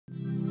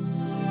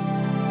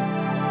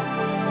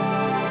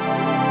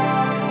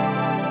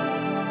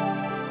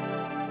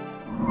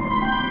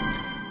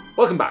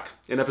Welcome back.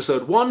 In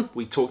episode 1,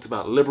 we talked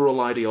about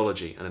liberal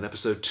ideology, and in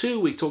episode 2,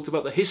 we talked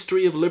about the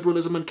history of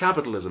liberalism and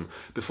capitalism,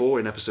 before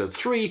in episode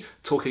 3,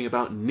 talking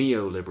about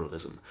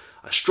neoliberalism.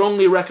 I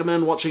strongly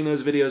recommend watching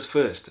those videos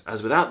first,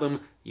 as without them,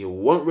 you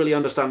won't really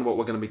understand what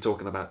we're going to be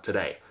talking about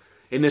today.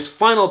 In this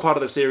final part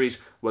of the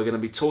series, we're going to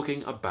be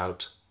talking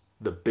about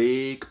the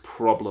big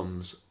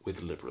problems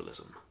with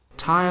liberalism.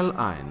 Teil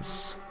 1.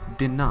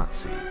 Die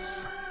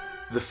Nazis.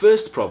 The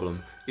first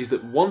problem is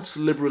that once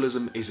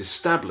liberalism is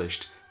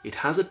established, it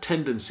has a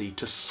tendency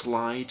to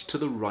slide to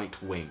the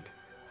right wing,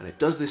 and it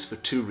does this for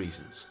two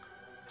reasons.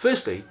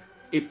 Firstly,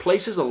 it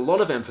places a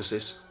lot of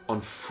emphasis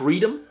on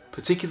freedom,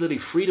 particularly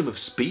freedom of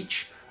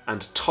speech,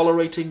 and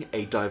tolerating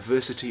a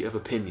diversity of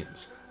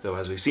opinions, though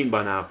as we've seen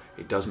by now,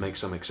 it does make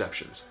some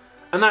exceptions.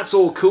 And that's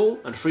all cool,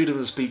 and freedom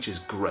of speech is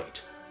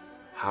great.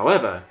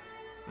 However,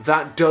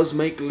 that does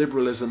make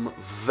liberalism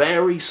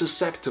very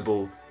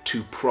susceptible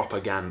to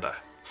propaganda.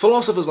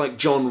 Philosophers like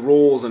John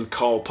Rawls and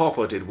Karl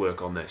Popper did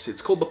work on this.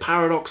 It's called the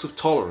paradox of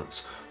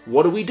tolerance.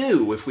 What do we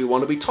do if we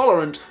want to be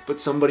tolerant, but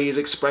somebody is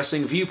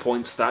expressing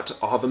viewpoints that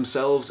are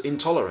themselves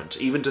intolerant,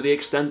 even to the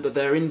extent that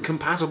they're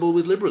incompatible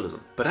with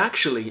liberalism? But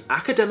actually,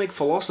 academic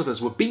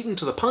philosophers were beaten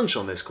to the punch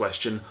on this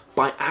question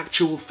by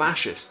actual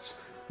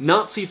fascists.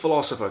 Nazi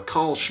philosopher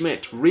Carl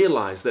Schmitt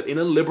realized that in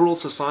a liberal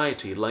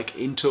society like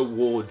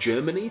interwar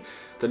Germany,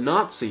 the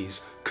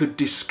Nazis could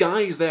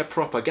disguise their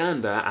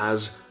propaganda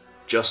as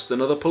just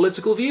another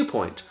political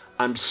viewpoint,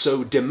 and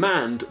so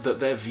demand that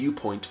their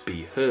viewpoint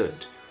be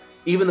heard.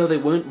 Even though they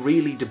weren't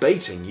really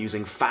debating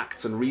using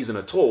facts and reason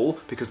at all,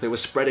 because they were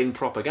spreading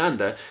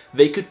propaganda,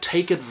 they could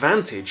take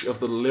advantage of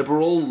the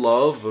liberal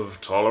love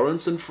of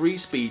tolerance and free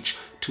speech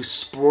to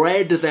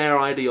spread their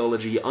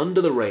ideology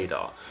under the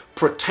radar,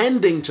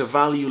 pretending to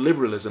value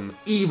liberalism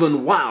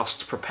even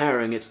whilst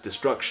preparing its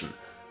destruction.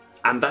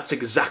 And that's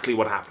exactly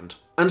what happened.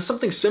 And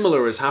something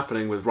similar is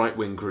happening with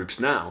right-wing groups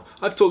now.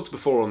 I've talked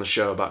before on the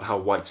show about how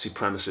white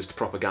supremacist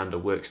propaganda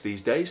works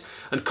these days,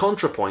 and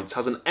ContraPoints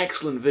has an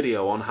excellent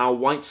video on how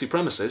white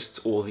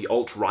supremacists, or the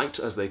alt-right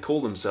as they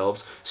call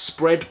themselves,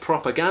 spread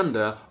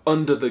propaganda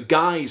under the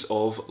guise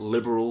of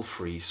liberal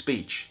free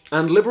speech.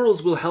 And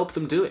liberals will help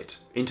them do it.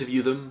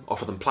 Interview them,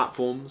 offer them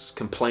platforms,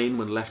 complain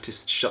when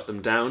leftists shut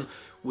them down,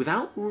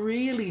 without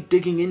really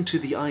digging into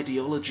the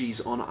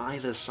ideologies on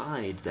either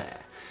side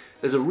there.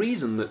 There's a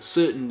reason that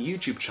certain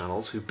YouTube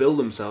channels who bill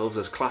themselves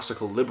as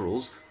classical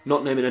liberals,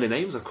 not naming any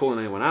names or calling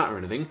anyone out or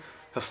anything,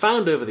 have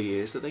found over the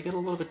years that they get a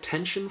lot of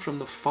attention from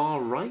the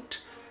far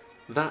right.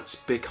 That's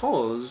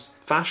because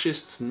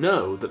fascists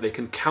know that they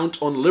can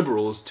count on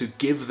liberals to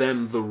give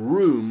them the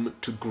room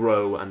to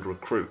grow and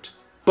recruit.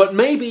 But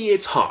maybe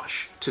it's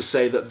harsh to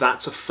say that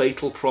that's a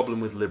fatal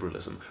problem with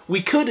liberalism.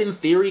 We could, in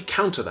theory,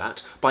 counter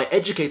that by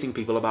educating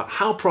people about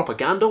how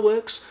propaganda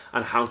works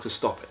and how to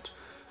stop it.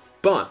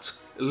 But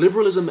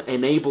liberalism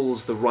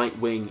enables the right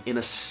wing in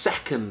a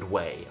second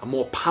way, a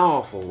more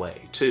powerful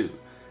way too,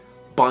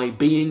 by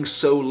being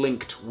so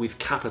linked with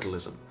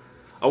capitalism.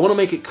 I want to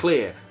make it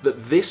clear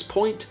that this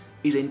point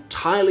is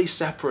entirely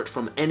separate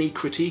from any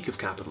critique of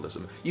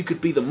capitalism. You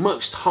could be the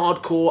most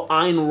hardcore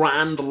Ayn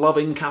Rand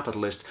loving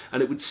capitalist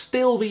and it would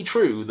still be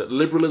true that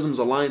liberalism's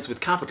alliance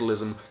with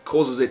capitalism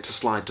causes it to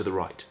slide to the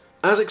right.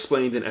 As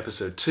explained in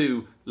episode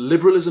 2,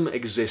 liberalism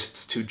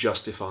exists to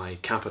justify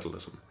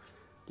capitalism.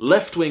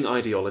 Left-wing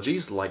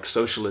ideologies, like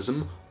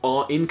socialism,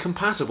 are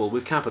incompatible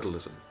with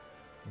capitalism.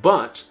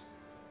 But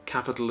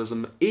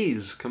capitalism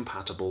is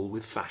compatible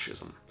with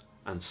fascism.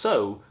 And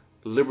so,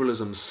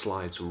 liberalism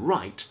slides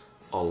right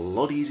a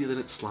lot easier than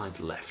it slides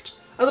left.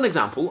 As an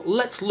example,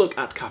 let's look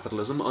at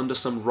capitalism under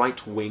some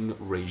right-wing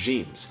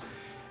regimes.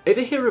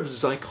 Ever hear of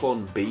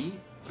Zyklon B,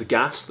 the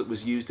gas that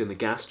was used in the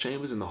gas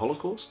chambers in the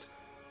Holocaust?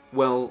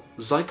 Well,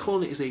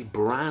 Zyklon is a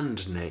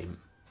brand name,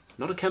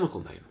 not a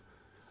chemical name.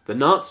 The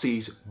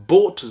Nazis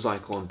bought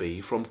Zyklon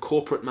B from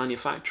corporate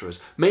manufacturers,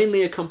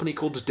 mainly a company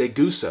called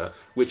Degussa,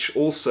 which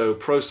also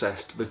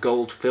processed the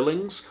gold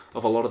fillings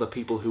of a lot of the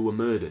people who were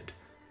murdered.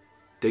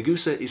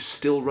 Degussa is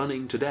still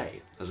running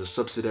today as a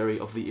subsidiary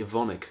of the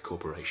Evonik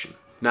Corporation.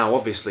 Now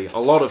obviously, a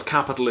lot of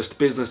capitalist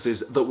businesses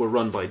that were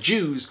run by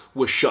Jews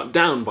were shut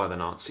down by the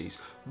Nazis,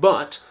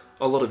 but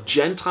a lot of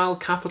Gentile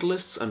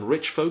capitalists and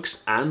rich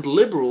folks and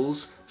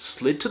liberals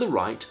slid to the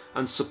right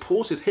and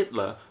supported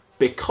Hitler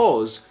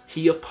because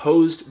he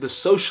opposed the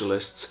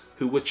socialists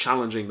who were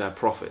challenging their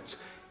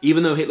profits.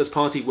 Even though Hitler's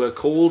party were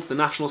called the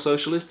National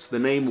Socialists, the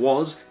name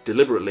was,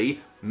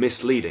 deliberately,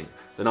 misleading.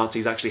 The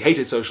Nazis actually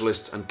hated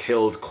socialists and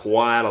killed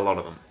quite a lot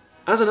of them.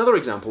 As another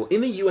example, in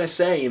the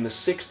USA in the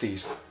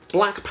 60s,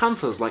 Black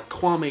Panthers like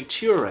Kwame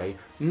Ture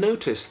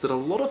noticed that a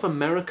lot of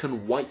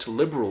American white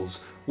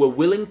liberals were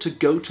willing to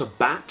go to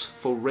bat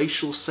for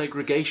racial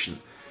segregation,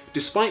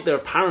 Despite their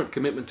apparent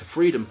commitment to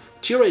freedom,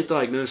 Turé's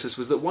diagnosis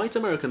was that white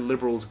American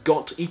liberals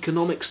got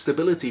economic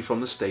stability from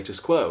the status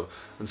quo,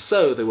 and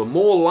so they were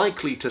more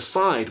likely to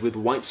side with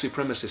white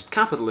supremacist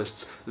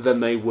capitalists than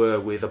they were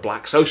with a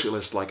black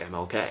socialist like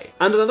MLK.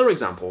 And another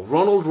example,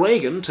 Ronald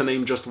Reagan, to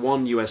name just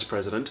one US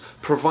president,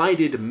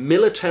 provided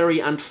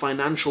military and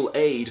financial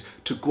aid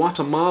to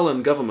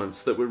Guatemalan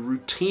governments that were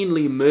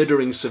routinely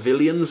murdering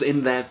civilians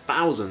in their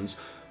thousands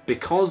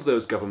because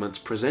those governments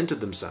presented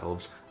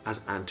themselves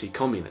as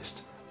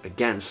anti-communist,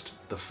 against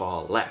the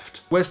far left.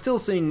 We're still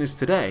seeing this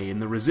today in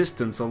the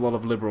resistance a lot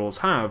of liberals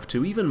have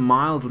to even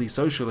mildly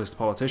socialist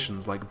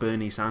politicians like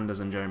Bernie Sanders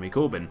and Jeremy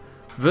Corbyn,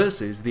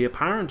 versus the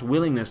apparent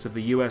willingness of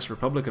the US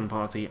Republican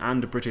Party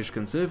and British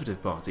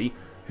Conservative Party,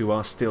 who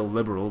are still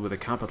liberal with a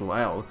capital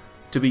L,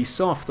 to be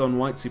soft on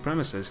white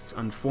supremacists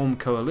and form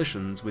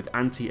coalitions with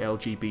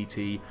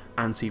anti-LGBT,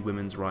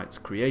 anti-women's rights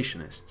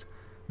creationists.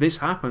 This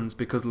happens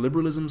because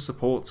liberalism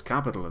supports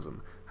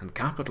capitalism, and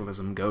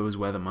capitalism goes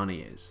where the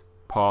money is.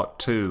 Part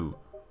 2.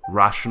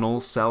 Rational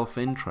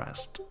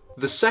self-interest.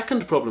 The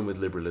second problem with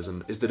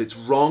liberalism is that it's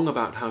wrong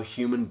about how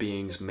human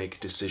beings make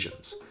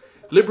decisions.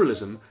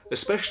 Liberalism,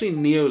 especially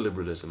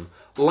neoliberalism,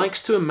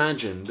 likes to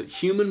imagine that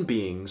human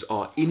beings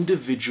are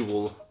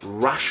individual,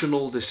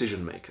 rational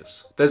decision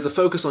makers. There's the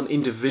focus on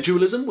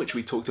individualism, which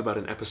we talked about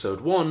in episode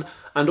 1,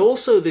 and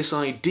also this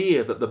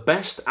idea that the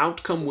best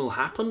outcome will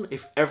happen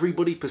if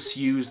everybody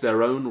pursues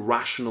their own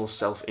rational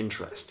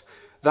self-interest.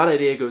 That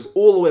idea goes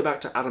all the way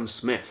back to Adam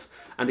Smith,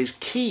 and is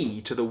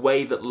key to the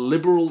way that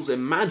liberals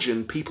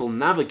imagine people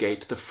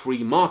navigate the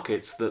free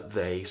markets that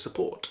they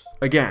support.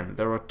 Again,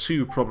 there are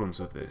two problems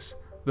with this.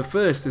 The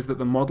first is that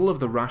the model of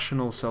the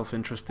rational,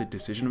 self-interested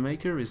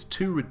decision-maker is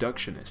too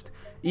reductionist.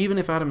 Even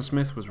if Adam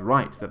Smith was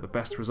right that the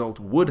best result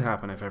would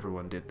happen if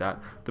everyone did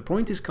that, the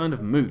point is kind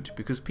of moot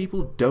because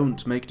people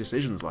don't make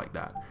decisions like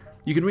that.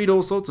 You can read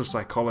all sorts of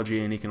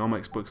psychology and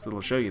economics books that'll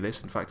show you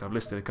this. In fact, I've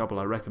listed a couple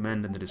I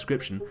recommend in the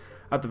description.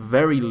 At the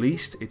very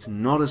least, it's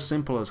not as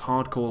simple as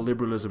hardcore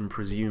liberalism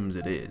presumes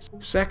it is.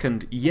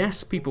 Second,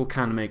 yes, people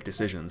can make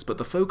decisions, but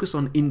the focus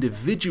on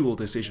individual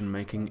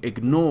decision-making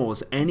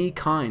ignores any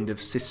kind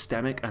of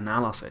systemic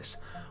analysis.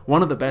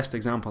 One of the best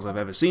examples I've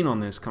ever seen on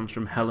this comes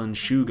from Helen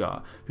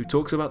Sugar, who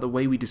talks about the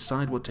way we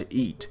decide what to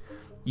eat.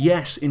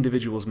 Yes,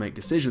 individuals make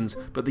decisions,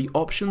 but the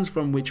options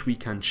from which we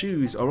can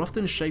choose are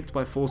often shaped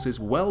by forces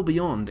well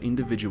beyond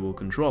individual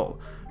control.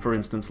 For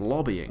instance,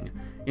 lobbying.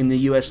 In the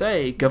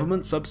USA,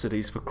 government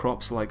subsidies for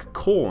crops like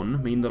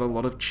corn mean that a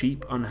lot of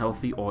cheap,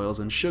 unhealthy oils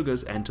and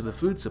sugars enter the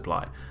food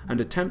supply,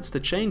 and attempts to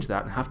change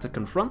that have to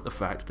confront the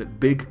fact that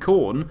big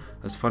corn,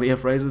 as funny a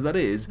phrase as that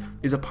is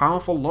a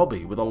powerful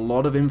lobby with a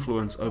lot of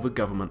influence over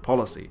government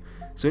policy.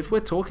 So if we're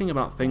talking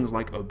about things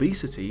like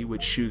obesity,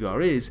 which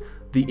Sugar is,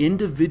 the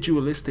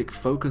individualistic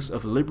focus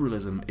of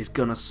liberalism is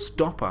gonna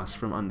stop us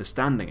from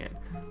understanding it.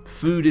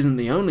 Food isn't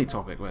the only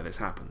topic where this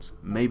happens.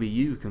 Maybe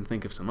you can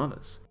think of some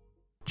others.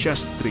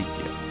 Часть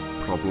третья.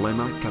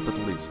 Проблема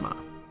капитализма.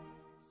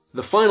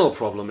 The final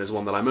problem is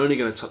one that I'm only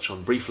going to touch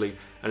on briefly,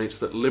 and it's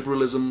that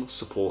liberalism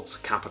supports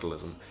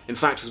capitalism. In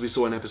fact, as we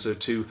saw in episode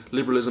 2,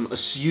 liberalism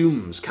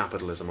assumes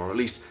capitalism, or at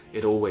least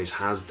it always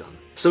has done.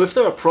 So if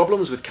there are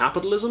problems with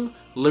capitalism,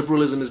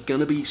 liberalism is going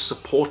to be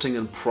supporting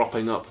and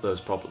propping up those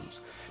problems.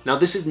 Now,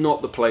 this is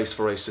not the place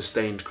for a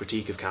sustained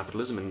critique of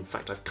capitalism. In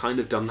fact, I've kind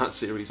of done that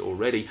series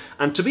already.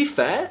 And to be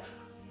fair,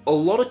 a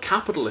lot of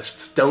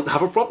capitalists don't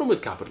have a problem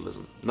with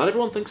capitalism. Not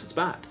everyone thinks it's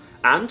bad.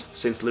 And,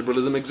 since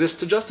liberalism exists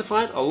to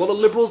justify it, a lot of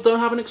liberals don't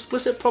have an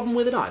explicit problem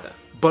with it either.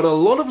 But a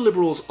lot of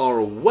liberals are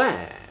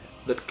aware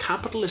that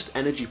capitalist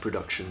energy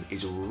production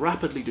is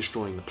rapidly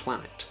destroying the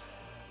planet,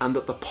 and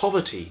that the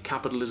poverty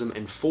capitalism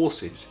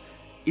enforces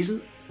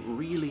isn't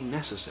really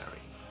necessary.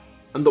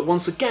 And that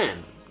once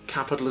again,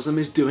 capitalism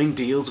is doing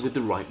deals with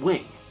the right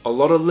wing. A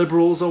lot of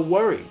liberals are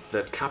worried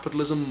that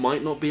capitalism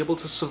might not be able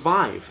to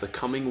survive the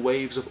coming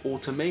waves of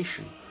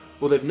automation,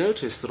 or they've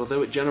noticed that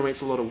although it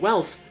generates a lot of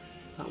wealth,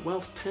 that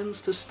wealth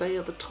tends to stay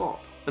at the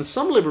top. And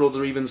some liberals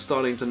are even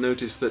starting to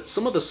notice that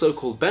some of the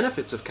so-called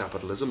benefits of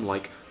capitalism,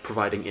 like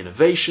providing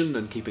innovation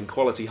and keeping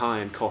quality high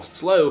and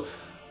costs low,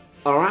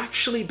 are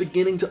actually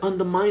beginning to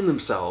undermine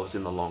themselves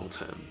in the long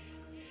term.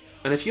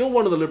 And if you're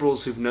one of the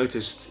liberals who've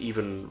noticed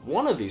even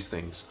one of these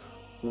things,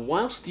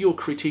 whilst you're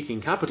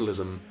critiquing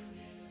capitalism,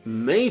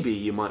 maybe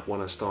you might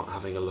want to start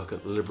having a look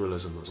at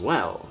liberalism as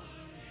well,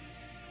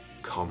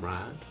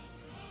 comrade.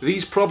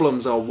 These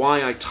problems are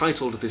why I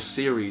titled this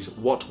series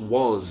What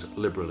Was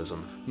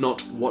Liberalism,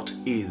 not What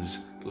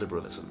Is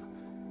Liberalism.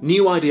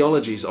 New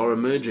ideologies are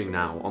emerging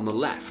now on the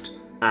left,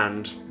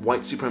 and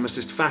white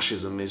supremacist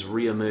fascism is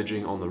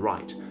re-emerging on the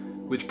right,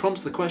 which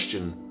prompts the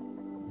question,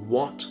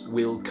 what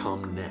will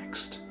come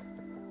next?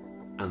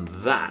 And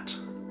that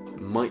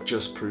might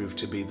just prove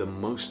to be the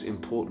most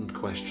important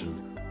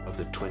question of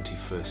the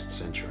 21st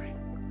century.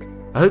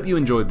 I hope you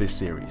enjoyed this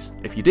series.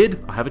 If you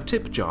did, I have a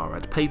tip jar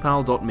at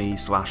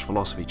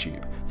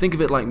paypal.me/philosophytube. Think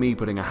of it like me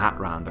putting a hat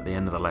round at the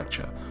end of the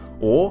lecture.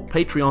 Or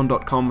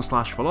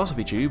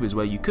patreon.com/philosophytube is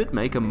where you could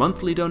make a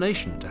monthly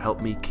donation to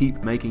help me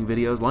keep making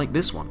videos like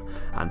this one.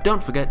 And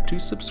don't forget to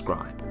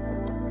subscribe.